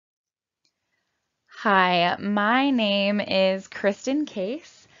Hi, my name is Kristen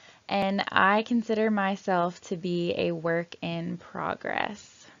Case, and I consider myself to be a work in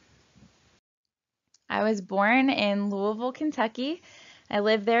progress. I was born in Louisville, Kentucky. I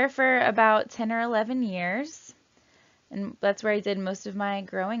lived there for about 10 or 11 years, and that's where I did most of my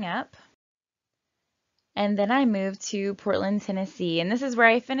growing up. And then I moved to Portland, Tennessee, and this is where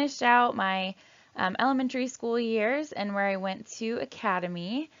I finished out my elementary school years and where I went to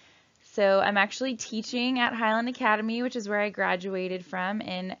academy. So I'm actually teaching at Highland Academy, which is where I graduated from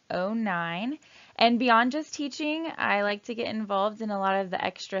in '09. And beyond just teaching, I like to get involved in a lot of the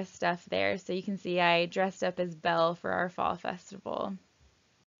extra stuff there. So you can see I dressed up as Belle for our fall festival.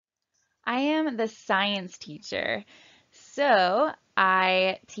 I am the science teacher. So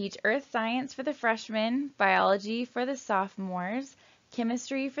I teach earth science for the freshmen, biology for the sophomores,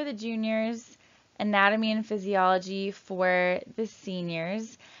 chemistry for the juniors, anatomy and physiology for the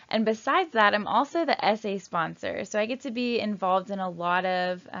seniors. And besides that, I'm also the essay sponsor. So I get to be involved in a lot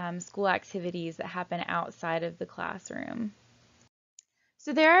of school activities that happen outside of the classroom.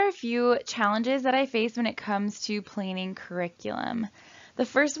 So there are a few challenges that I face when it comes to planning curriculum. The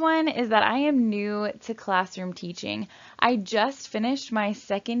first one is that I am new to classroom teaching. I just finished my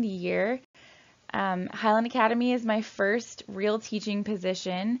second year. Highland Academy is my first real teaching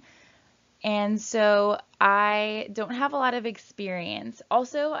position, and so I don't have a lot of experience.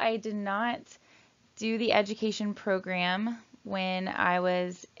 Also, I did not do the education program when I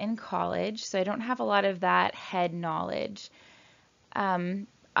was in college, so I don't have a lot of that head knowledge. I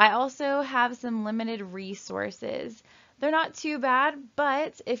also have some limited resources. They're not too bad,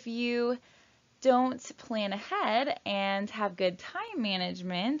 but if you don't plan ahead and have good time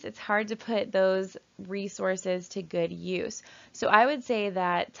management, it's hard to put those resources to good use. So I would say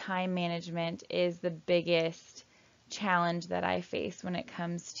that time management is the biggest challenge that I face when it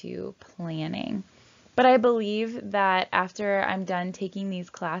comes to planning. But I believe that after I'm done taking these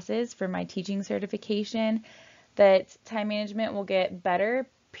classes for my teaching certification, that time management will get better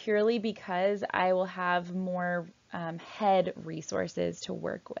purely because I will have more head resources to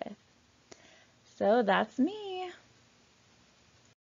work with. So that's me.